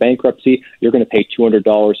file for bankruptcy, you're going to pay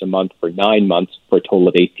 $200 a month for 9 months for a total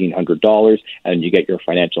of $1,800, and you get your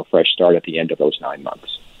financial fresh start at the end of those 9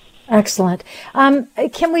 months. Excellent.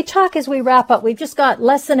 Can we talk as we wrap up? We've just got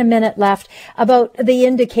less than a minute left about the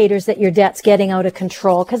indicators that your debt's getting out of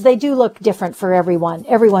control, because they do look different for everyone.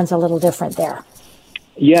 Everyone's a little different there.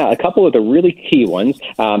 Yeah, a couple of the really key ones.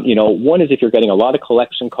 One is if you're getting a lot of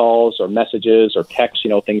collection calls or messages or texts,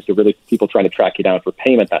 things that really people trying to track you down for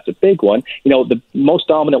payment. That's a big one. The most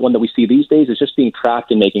dominant one that we see these days is just being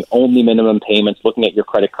tracked and making only minimum payments, looking at your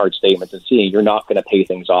credit card statements and seeing you're not going to pay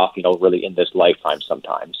things off, really in this lifetime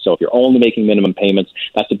sometimes. So if you're only making minimum payments,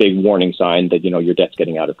 that's a big warning sign that, your debt's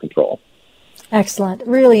getting out of control. Excellent.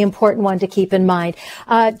 Really important one to keep in mind.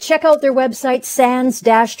 Check out their website,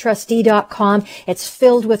 sands-trustee.com. It's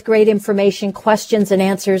filled with great information, questions and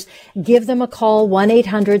answers. Give them a call,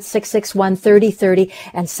 1-800-661-3030,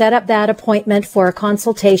 and set up that appointment for a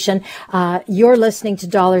consultation. You're listening to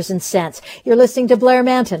Dollars and Cents. You're listening to Blair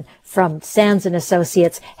Manton from Sands &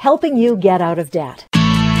 Associates, helping you get out of debt.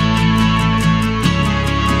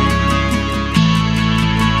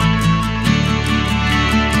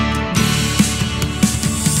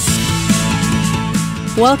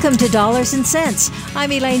 Welcome to Dollars and Cents.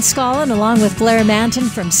 I'm Elaine Scollin, along with Blair Manton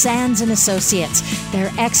from Sands & Associates.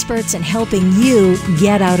 They're experts in helping you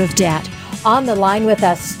get out of debt. On the line with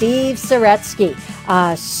us, Steve Saretsky,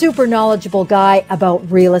 a super knowledgeable guy about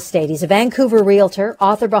real estate. He's a Vancouver realtor,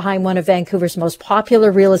 author behind one of Vancouver's most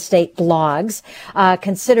popular real estate blogs,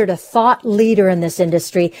 considered a thought leader in this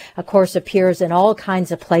industry, of course, appears in all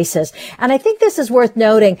kinds of places. And I think this is worth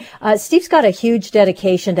noting. Steve's got a huge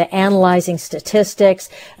dedication to analyzing statistics,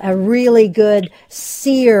 a really good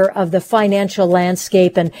seer of the financial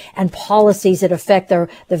landscape and policies that affect the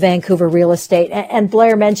Vancouver real estate. And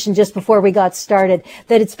Blair mentioned just before we got started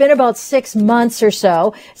that it's been about 6 months or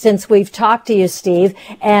so since we've talked to you, Steve,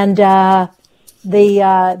 and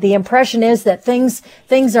the impression is that things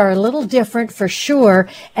are a little different for sure,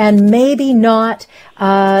 and maybe not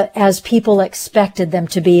as people expected them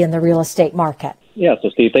to be in the real estate market. Yeah, so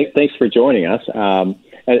Steve, thanks for joining us.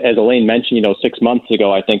 As Elaine mentioned, 6 months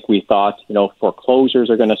ago, I think we thought, foreclosures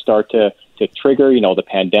are going to start to trigger, the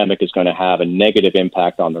pandemic is going to have a negative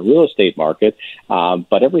impact on the real estate market.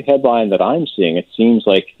 But every headline that I'm seeing, it seems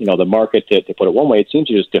like, the market, to put it one way, it seems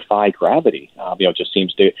to just defy gravity. It just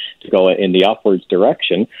seems to go in the upwards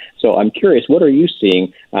direction. So I'm curious, what are you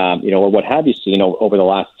seeing, or what have you seen over the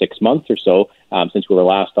last 6 months or so since we were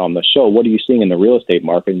last on the show? What are you seeing in the real estate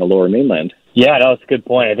market in the Lower Mainland? Yeah, no, it's a good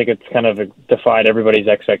point. I think it's kind of defied everybody's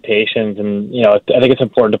expectations. And, I think it's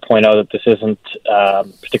important to point out that this isn't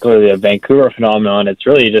particularly a Vancouver phenomenon. It's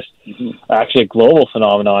really just actually a global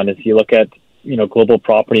phenomenon. If you look at, global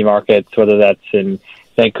property markets, whether that's in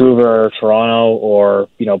Vancouver, Toronto, or,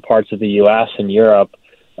 parts of the U.S. and Europe,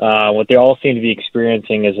 what they all seem to be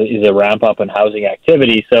experiencing is a ramp up in housing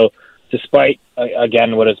activity. So despite,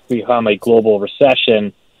 again, what has become a global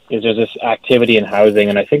recession, is there's this activity in housing.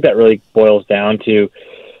 And I think that really boils down to,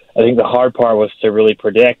 I think the hard part was to really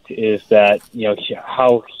predict is that,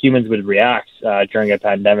 how humans would react during a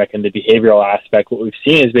pandemic, and the behavioral aspect. What we've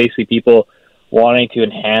seen is basically people wanting to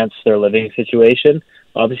enhance their living situation,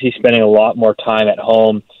 obviously spending a lot more time at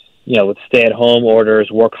home, with stay-at-home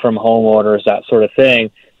orders, work-from-home orders, that sort of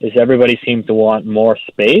thing, is everybody seems to want more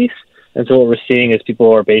space. And so what we're seeing is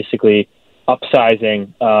people are basically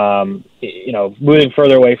upsizing, moving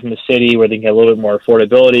further away from the city where they can get a little bit more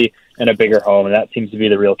affordability and a bigger home. And that seems to be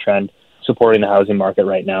the real trend supporting the housing market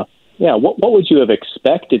right now. Yeah. What would you have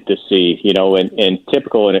expected to see, in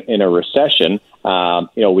typical in a recession?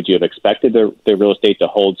 Would you have expected the real estate to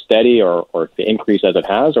hold steady or to increase as it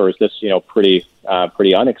has? Or is this,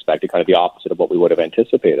 pretty unexpected, kind of the opposite of what we would have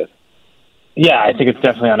anticipated? Yeah, I think it's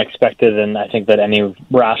definitely unexpected. And I think that any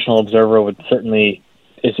rational observer would certainly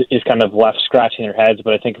is kind of left scratching their heads.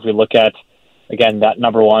 But I think if we look at, again, that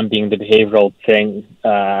number one being the behavioral thing,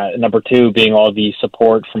 number two being all the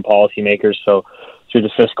support from policymakers. So through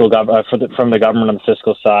the fiscal from the government on the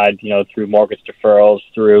fiscal side, through mortgage deferrals,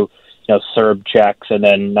 through CERB checks, and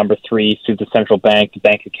then number three through the central bank, the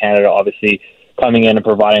Bank of Canada, obviously coming in and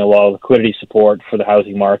providing a lot of liquidity support for the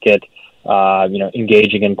housing market.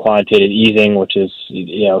 Engaging in quantitative easing, which is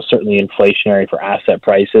certainly inflationary for asset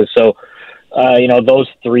prices. So those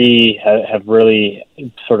three have really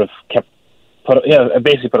sort of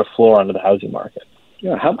basically put a floor under the housing market.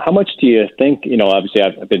 Yeah. How much do you think, obviously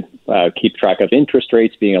I've been keep track of interest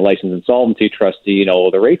rates, being a licensed insolvency trustee,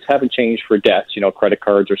 the rates haven't changed for debts. Credit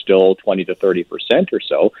cards are still 20 to 30% or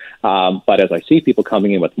so. But as I see people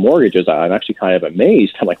coming in with mortgages, I'm actually kind of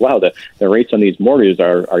amazed. I'm like, wow, the rates on these mortgages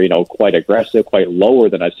are quite aggressive, quite lower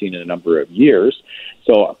than I've seen in a number of years.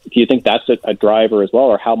 So do you think that's a driver as well,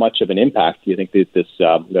 or how much of an impact do you think this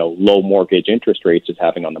low mortgage interest rates is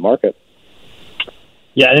having on the market?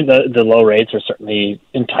 Yeah, I think the low rates are certainly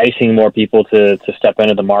enticing more people to step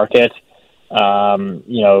into the market. Right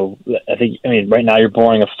now you're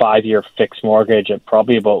borrowing a 5-year fixed mortgage at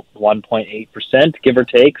probably about 1.8%, give or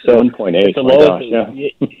take. So 1.8. It's the lowest.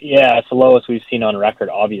 It's the lowest we've seen on record,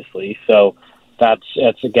 obviously. So that's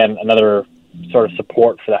again another sort of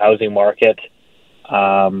support for the housing market.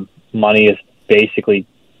 Money is basically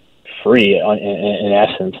free in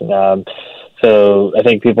essence. So I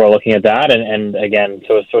think people are looking at that, and again,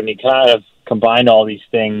 so when you kind of combine all these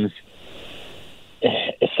things,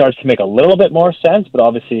 it starts to make a little bit more sense. But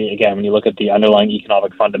obviously, again, when you look at the underlying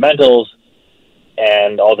economic fundamentals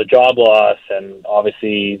and all the job loss, and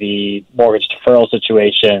obviously the mortgage deferral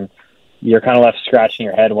situation, you're kind of left scratching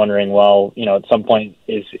your head, wondering, well, at some point,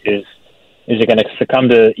 is it going to succumb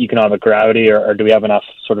to economic gravity, or do we have enough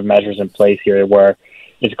sort of measures in place here where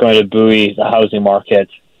it's going to buoy the housing market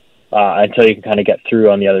until you can kind of get through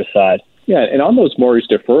on the other side? Yeah, and on those mortgage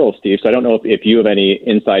deferrals, Steve, so I don't know if you have any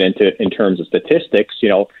insight in terms of statistics.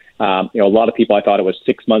 A lot of people, I thought it was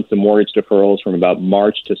 6 months of mortgage deferrals from about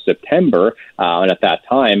March to September. And at that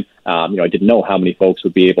time, I didn't know how many folks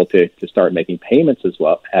would be able to start making payments as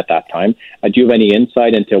well at that time. Do you have any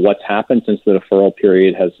insight into what's happened since the deferral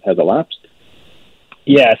period has elapsed?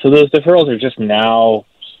 Yeah, so those deferrals are just now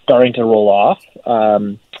starting to roll off.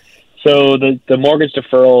 So the mortgage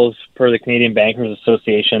deferrals per the Canadian Bankers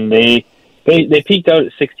Association, they peaked out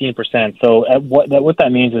at 16%. So what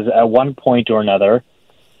that means is at one point or another,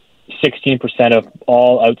 16% of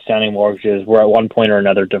all outstanding mortgages were at one point or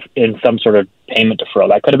another in some sort of payment deferral.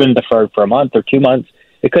 That could have been deferred for a month or 2 months.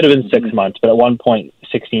 It could have been 6 months, but at one point,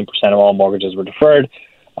 16% of all mortgages were deferred.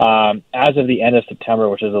 As of the end of September,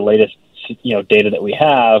 which is the latest data that we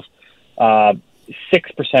have,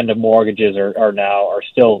 6% of mortgages are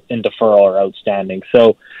still in deferral or outstanding.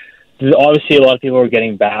 So obviously a lot of people are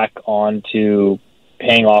getting back onto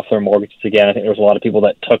paying off their mortgages again. I think there was a lot of people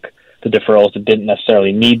that took the deferrals that didn't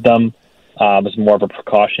necessarily need them. It was more of a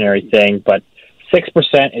precautionary thing, but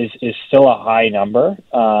 6% is still a high number.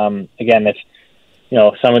 Again, if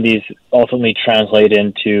some of these ultimately translate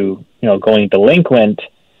into going delinquent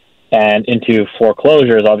and into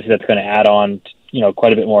foreclosures, obviously that's going to add on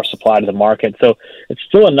quite a bit more supply to the market. So it's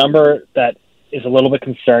still a number that is a little bit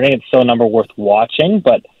concerning. It's still a number worth watching,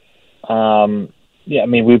 but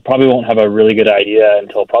we probably won't have a really good idea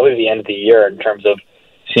until probably the end of the year in terms of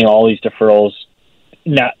seeing all these deferrals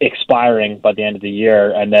not expiring by the end of the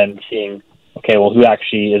year, and then seeing, okay, well, who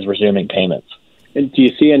actually is resuming payments. And do you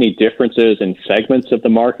see any differences in segments of the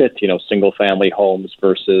market, single-family homes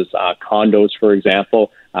versus condos, for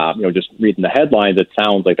example? Just reading the headlines, it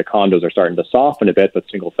sounds like the condos are starting to soften a bit, but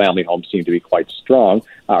single-family homes seem to be quite strong.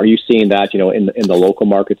 Are you seeing that, in the local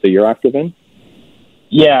markets that you're active in?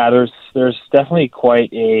 Yeah, there's definitely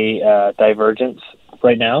quite a divergence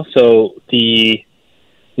right now. So the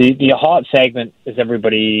hot segment, as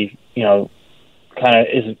everybody, kind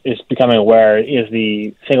of is becoming aware, is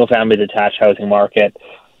the single-family detached housing market.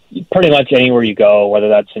 Pretty much anywhere you go, whether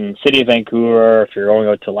that's in the city of Vancouver, if you're going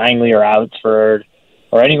out to Langley or Abbotsford,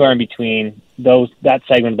 or anywhere in between, that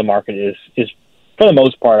segment of the market is for the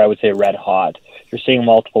most part, I would say, red hot. You're seeing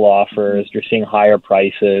multiple offers, you're seeing higher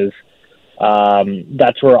prices.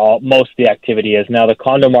 That's where most of the activity is. Now, the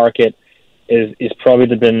condo market is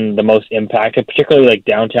probably been the most impacted, particularly like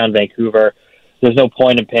downtown Vancouver. There's no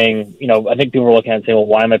point in paying, I think people are looking at it and saying, well,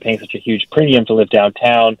 why am I paying such a huge premium to live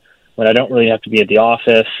downtown when I don't really have to be at the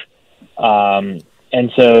office?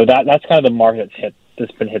 And so that's kind of the market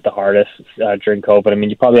that's been hit the hardest during COVID. I mean,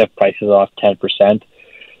 you probably have prices off 10% in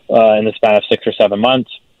the span of 6 or 7 months.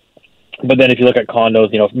 But then if you look at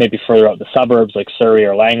condos, maybe further out the suburbs like Surrey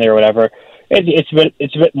or Langley or whatever, It's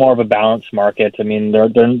a bit more of a balanced market. I mean, they're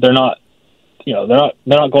not, they're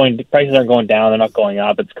not going. Prices aren't going down. They're not going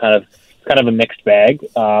up. It's kind of a mixed bag.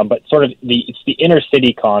 But sort of it's the inner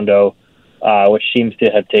city condo, which seems to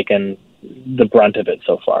have taken the brunt of it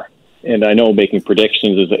so far. And I know making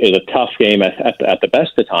predictions is a tough game at the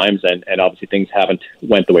best of times, and obviously things haven't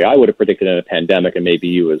went the way I would have predicted in a pandemic, and maybe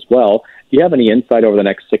you as well. Do you have any insight over the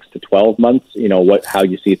next 6 to 12 months? How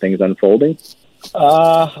you see things unfolding?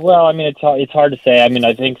 Well, I mean, it's hard to say. I mean,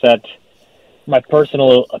 I think that my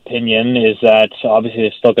personal opinion is that obviously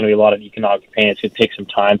there's still going to be a lot of economic pain. It's going to take some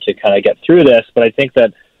time to kind of get through this, but I think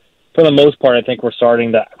that for the most part, I think we're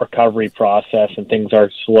starting the recovery process, and things are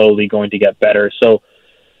slowly going to get better. So,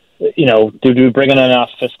 do we bring in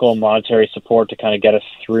enough fiscal and monetary support to kind of get us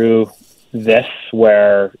through this,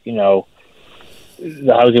 where the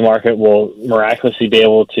housing market will miraculously be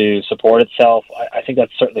able to support itself? I think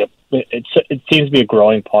that's certainly it seems to be a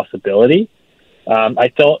growing possibility.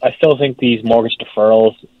 I still think these mortgage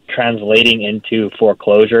deferrals translating into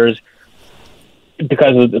foreclosures,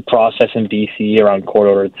 because of the process in BC around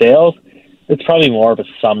court-ordered sales, it's probably more of a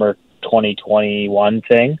summer 2021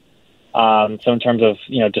 thing. So in terms of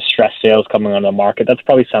distressed sales coming on the market, that's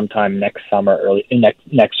probably sometime next summer, early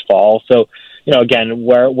next fall. So again,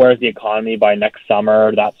 where's the economy by next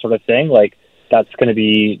summer, that sort of thing. Like, that's going to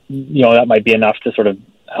be that might be enough to sort of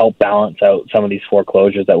help balance out some of these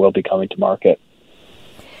foreclosures that will be coming to market.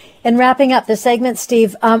 And wrapping up the segment,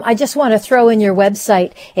 Steve, I just want to throw in your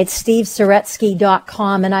website. It's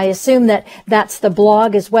stevesaretsky.com, and I assume that that's the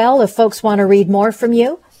blog as well, if folks want to read more from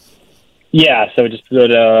you. Yeah, so just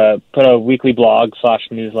put a weekly blog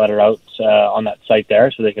 / newsletter out on that site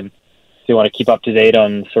there, so they want to keep up to date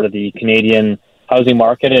on sort of the Canadian housing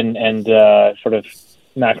market and sort of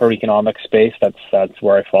macroeconomic space. That's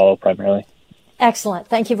where I follow primarily. Excellent.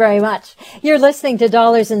 Thank you very much. You're listening to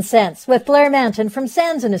Dollars and Cents with Blair Manton from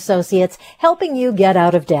Sands & Associates, helping you get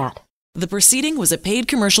out of debt. The proceeding was a paid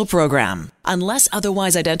commercial program. Unless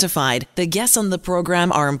otherwise identified, the guests on the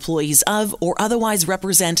program are employees of or otherwise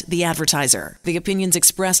represent the advertiser. The opinions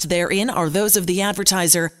expressed therein are those of the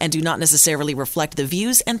advertiser and do not necessarily reflect the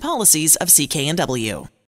views and policies of CKNW.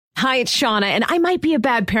 Hi, it's Shauna, and I might be a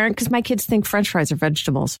bad parent because my kids think French fries are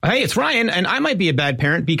vegetables. Hey, it's Ryan, and I might be a bad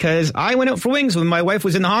parent because I went out for wings when my wife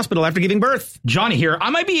was in the hospital after giving birth. Johnny here. I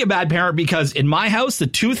might be a bad parent because in my house, the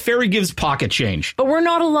tooth fairy gives pocket change. But we're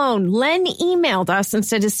not alone. Len emailed us and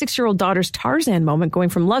said his 6-year-old daughter's Tarzan moment going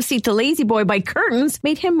from love seat to lazy boy by curtains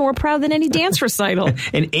made him more proud than any dance recital.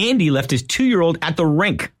 And Andy left his 2-year-old at the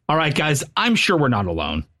rink. All right, guys, I'm sure we're not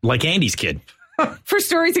alone. Like Andy's kid. For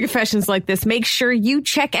stories and confessions like this, make sure you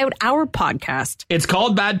check out our podcast. It's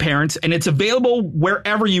called Bad Parents, and it's available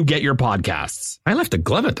wherever you get your podcasts. I left a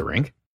glove at the rink.